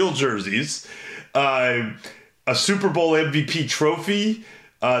 jerseys, the real jerseys. A Super Bowl MVP trophy,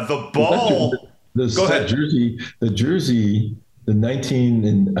 the ball. Go ahead. The jersey, the 19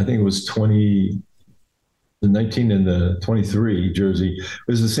 and I think it was 20, the 19 and the 23 jersey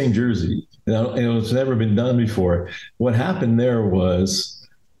was the same jersey. It's never been done before. What happened there was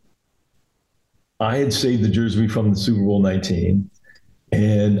I had saved the jersey from the Super Bowl 19,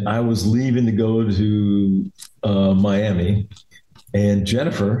 and I was leaving to go to Miami, and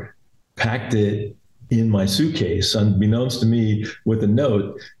Jennifer packed it in my suitcase, unbeknownst to me, with a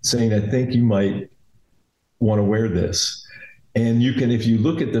note saying, I think you might want to wear this. And you can, if you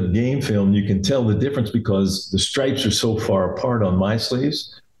look at the game film, you can tell the difference because the stripes are so far apart on my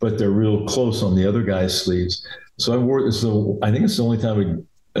sleeves, but they're real close on the other guy's sleeves. So I wore this. So I think it's the only time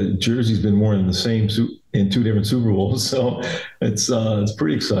a jersey's been worn in the same suit in two different Super Bowls. So it's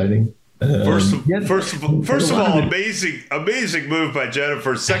pretty exciting. First of all, amazing move by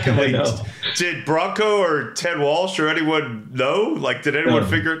Jennifer. Secondly, did Bronco or Ted Walsh or anyone know? Like, did anyone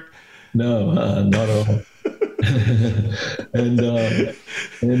figure it? No, not at all. and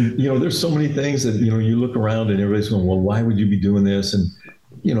there's so many things that, you look around and everybody's going, well, why would you be doing this? And,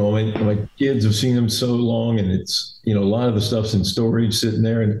 my kids have seen them so long, and it's, a lot of the stuff's in storage sitting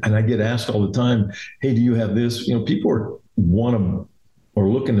there. And I get asked all the time, hey, do you have this? People are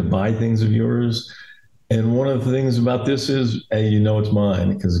looking to buy things of yours. And one of the things about this is, hey, it's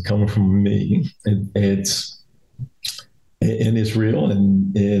mine because it's coming from me. It's real,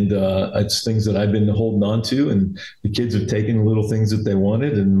 and it's things that I've been holding on to, and the kids have taken the little things that they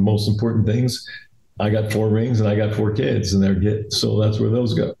wanted, and the most important things. I got 4 rings and I got 4 kids, and so that's where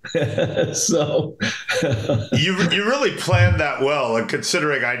those go. So you really planned that well, and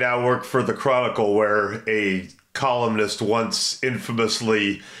considering I now work for the Chronicle, where a columnist once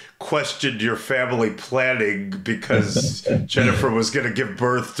infamously questioned your family planning because Jennifer was going to give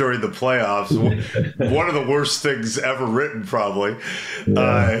birth during the playoffs. One of the worst things ever written, probably.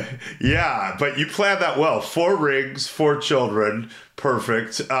 Yeah, but you planned that well. 4 rings, 4 children.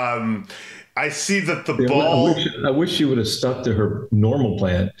 Perfect. I see that the ball... I wish she would have stuck to her normal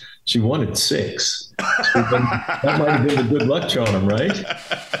plan. She wanted 6. So that might have been a good luck charm, right? So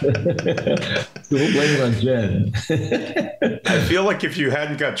we'll blame it on Jen. I feel like if you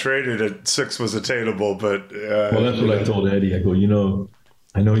hadn't got traded, 6 was attainable, but... well, that's what I told Eddie. I go,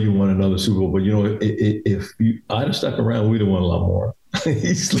 I know you want another Super Bowl, but if I'd have stuck around, we'd have won a lot more.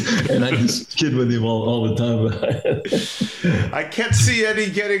 And I just kid with him all the time. I can't see Eddie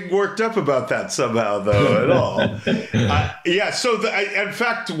getting worked up about that somehow, though, at all. So in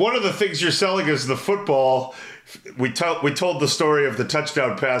fact, one of the things you're selling is the football. We told the story of the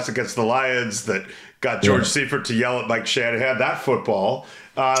touchdown pass against the Lions that got George Seifert to yell at Mike Shanahan. That football,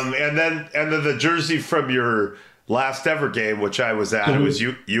 and then the jersey from your last ever game, which I was at. It was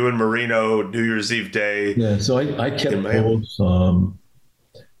you and Marino, New Year's Eve day. Yeah, so I kept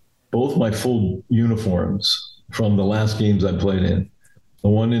both my full uniforms from the last games I played in. The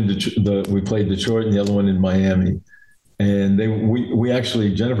one in we played Detroit, and the other one in Miami. And we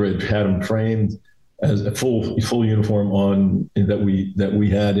actually, Jennifer had them framed as a full uniform that we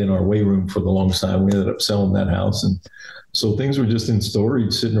had in our weight room for the longest time. We ended up selling that house, and so things were just in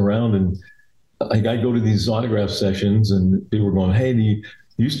storage, sitting around. And I go to these autograph sessions, and people were going, "Hey, do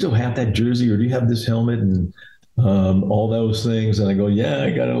you still have that jersey, or do you have this helmet?" And all those things. And I go, yeah, I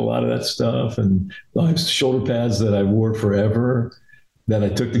got a lot of that stuff. And I have shoulder pads that I wore forever that I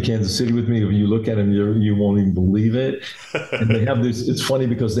took to Kansas City with me. If you look at them, you won't even believe it. And they have this, it's funny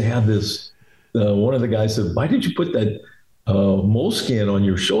because they have this, one of the guys said, why did you put that moleskin on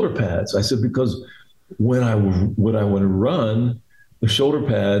your shoulder pads? I said, because when I would run, the shoulder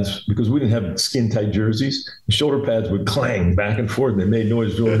pads, because we didn't have skin tight jerseys, the shoulder pads would clang back and forth, and they made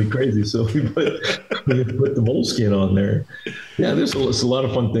noise, drove me crazy. So we put the moleskin on there. Yeah, there's a lot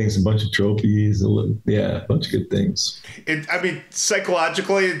of fun things, a bunch of trophies, a bunch of good things.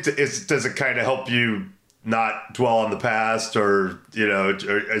 Psychologically, does it kind of help you not dwell on the past, or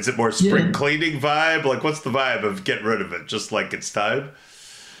is it more spring cleaning vibe? Like, what's the vibe of getting rid of it? Just like it's time?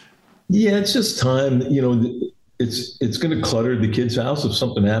 Yeah, it's just time. It's going to clutter the kids' house. If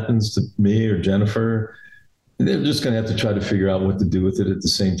something happens to me or Jennifer, they're just going to have to try to figure out what to do with it at the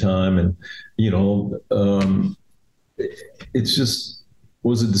same time. And, it's just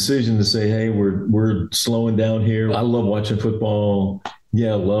was a decision to say, hey, we're slowing down here. I love watching football.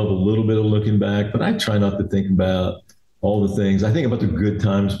 Yeah, I love a little bit of looking back, but I try not to think about all the things. I think about the good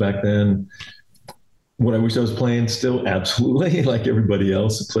times back then. What I wish I was playing still, absolutely, like everybody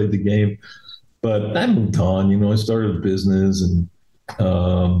else that played the game. But I moved on. I started a business, and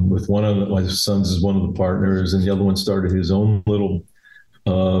with one of my sons is one of the partners, and the other one started his own little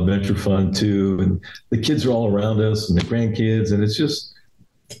venture fund too. And the kids are all around us, and the grandkids, and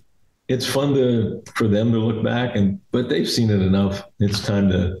it's fun for them to look back. But they've seen it enough. It's time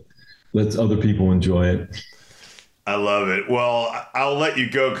to let other people enjoy it. I love it. Well, I'll let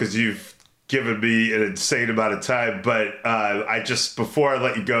you go because you've given me an insane amount of time. But before I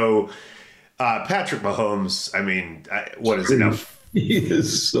let you go. Patrick Mahomes, what is it now? He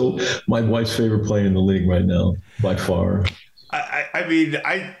is my wife's favorite player in the league right now, by far.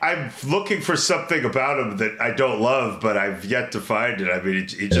 I'm looking for something about him that I don't love, but I've yet to find it.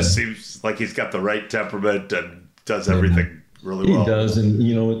 He just seems like he's got the right temperament and does everything really well. He does, and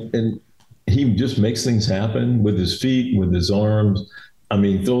and he just makes things happen with his feet, with his arms.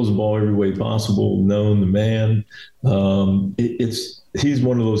 Throws the ball every way possible, known the man. He's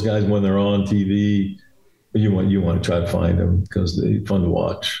one of those guys when they're on TV, you want to try to find them because they're fun to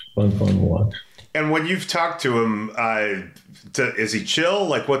watch. Fun to watch. And when you've talked to him, is he chill?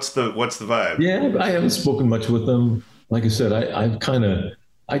 Like, what's the vibe? Yeah, I haven't spoken much with him. Like I said,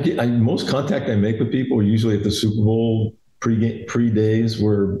 most contact I make with people are usually at the Super Bowl pre-days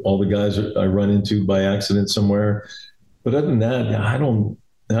where all the guys I run into by accident somewhere. But other than that,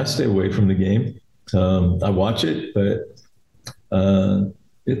 I stay away from the game. I watch it, but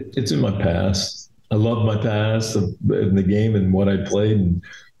it's in my past. I love my past in the game and what I played and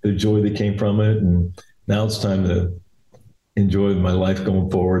the joy that came from it. And now it's time to enjoy my life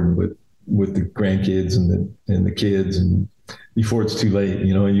going forward with the grandkids and the kids, and before it's too late,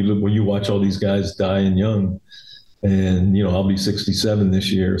 you know. And when you watch all these guys dying young, and you know, I'll be 67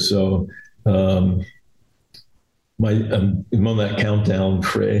 this year, so I'm on that countdown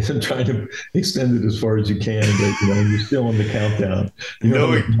phrase. I'm trying to extend it as far as you can, but you know, you're still on the countdown.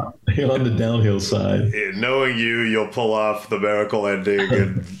 You're on the downhill side. Knowing you'll pull off the miracle ending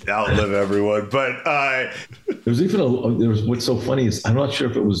and outlive everyone. But there was what's so funny is I'm not sure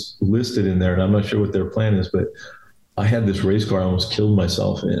if it was listed in there, and I'm not sure what their plan is, but I had this race car I almost killed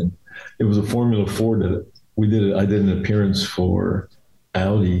myself in. It was a Formula 4 that I did an appearance for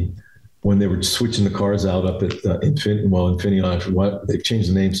Audi when they were switching the cars out up at Infineon. They've changed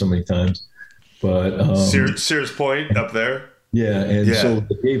the name so many times, but Sears Point up there. Yeah, so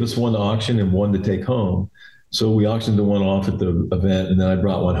they gave us one to auction and one to take home. So we auctioned the one off at the event, and then I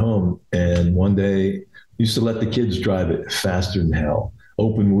brought one home. And one day, used to let the kids drive it faster than hell,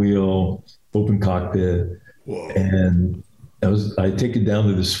 open wheel, open cockpit. Whoa. And I take it down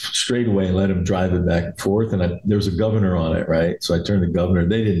to this straightaway and let them drive it back and forth. And there's a governor on it, right? So I turned the governor.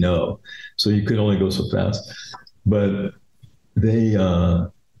 They didn't know, so you could only go so fast. But I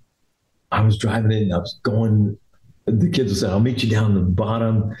was driving it, and I was going. The kids would say, "I'll meet you down the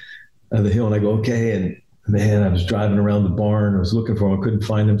bottom of the hill," and I go, "Okay." And man, I was driving around the barn. I was looking for them. I couldn't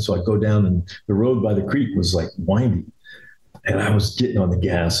find them, so I go down, and the road by the creek was like windy. And I was getting on the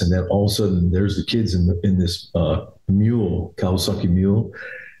gas, and then all of a sudden, there's the kids in this mule, Kawasaki mule,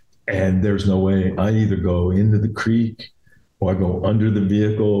 and there's no way. I either go into the creek, or I go under the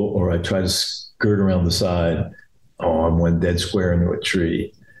vehicle, or I try to skirt around the side. Oh, I went dead square into a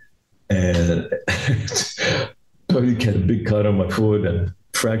tree, and I had a big cut on my foot and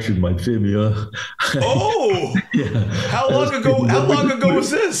fractured my fibula. Oh, yeah. How long ago was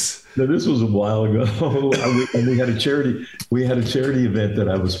this? No, this was a while ago. And we had a charity event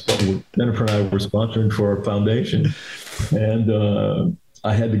that Jennifer and I were sponsoring for our foundation. And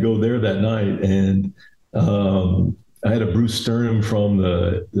I had to go there that night. And I had a bruised sternum from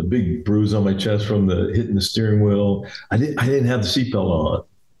the big bruise on my chest from hitting the steering wheel. I didn't have the seatbelt on.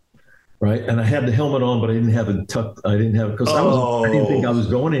 Right. And I had the helmet on, but I didn't have it tucked. I didn't think I was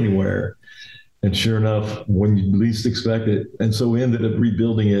going anywhere. And sure enough, when you least expect it. And so we ended up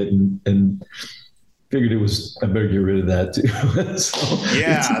rebuilding it and figured I better get rid of that too. That's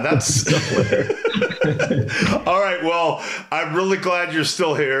all right. Well, I'm really glad you're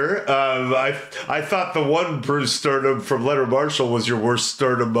still here. I thought the one bruised sternum from Leonard Marshall was your worst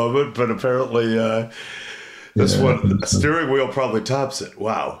sternum moment, but apparently this one, steering wheel probably tops it.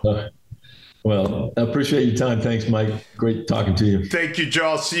 Wow. Well, I appreciate your time. Thanks, Mike. Great talking to you. Thank you, Joe.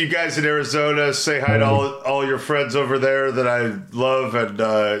 I'll see you guys in Arizona. Say hi to all your friends over there that I love, and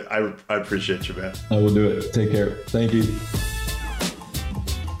I appreciate you, man. I will do it. Take care. Thank you.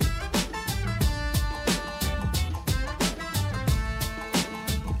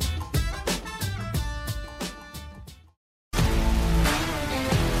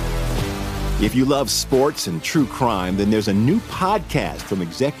 If you love sports and true crime, then there's a new podcast from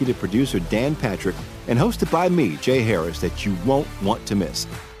executive producer Dan Patrick and hosted by me, Jay Harris, that you won't want to miss.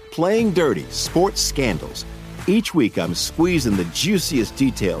 Playing Dirty: Sports Scandals. Each week, I'm squeezing the juiciest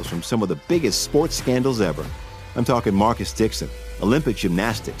details from some of the biggest sports scandals ever. I'm talking Marcus Dixon, Olympic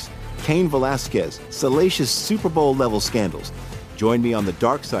gymnastics, Cain Velasquez, salacious Super Bowl-level scandals. Join me on the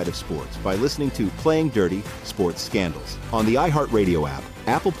dark side of sports by listening to Playing Dirty: Sports Scandals on the iHeartRadio app,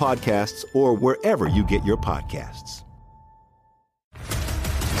 Apple Podcasts, or wherever you get your podcasts.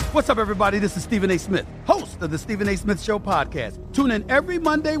 What's up, everybody? This is Stephen A. Smith, host of the Stephen A. Smith Show podcast. Tune in every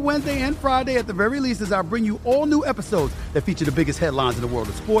Monday, Wednesday, and Friday at the very least as I bring you all new episodes that feature the biggest headlines in the world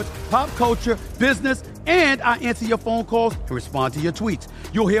of sports, pop culture, business, and I answer your phone calls and respond to your tweets.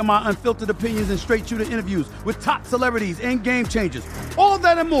 You'll hear my unfiltered opinions and straight-shooter interviews with top celebrities and game changers. All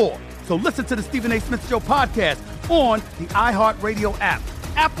that and more. So listen to the Stephen A. Smith Show podcast on the iHeartRadio app,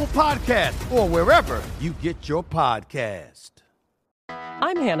 Apple Podcasts, or wherever you get your podcast.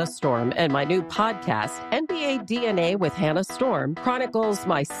 I'm Hannah Storm, and my new podcast, NBA DNA with Hannah Storm, chronicles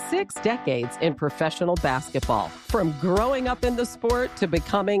my 6 decades in professional basketball. From growing up in the sport to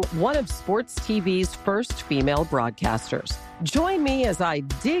becoming one of sports TV's first female broadcasters. Join me as I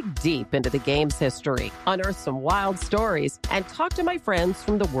dig deep into the game's history, unearth some wild stories, and talk to my friends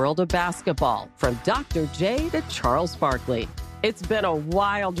from the world of basketball, from Dr. J to Charles Barkley. It's been a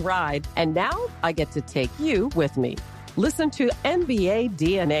wild ride, and now I get to take you with me. Listen to NBA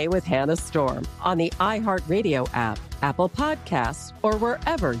DNA with Hannah Storm on the iHeartRadio app, Apple Podcasts, or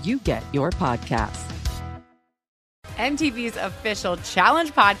wherever you get your podcasts. MTV's official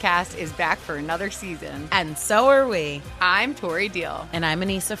Challenge podcast is back for another season. And so are we. I'm Tori Deal. And I'm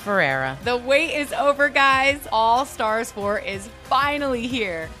Anissa Ferreira. The wait is over, guys. All Stars 4 is finally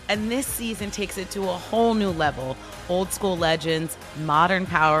here. And this season takes it to a whole new level. Old school legends, modern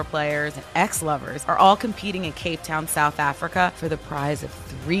power players, and ex-lovers are all competing in Cape Town, South Africa for the prize of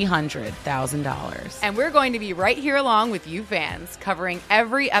 $300,000. And we're going to be right here along with you fans, covering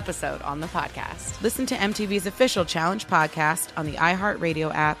every episode on the podcast. Listen to MTV's official Challenge podcast on the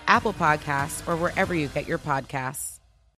iHeartRadio app, Apple Podcasts, or wherever you get your podcasts.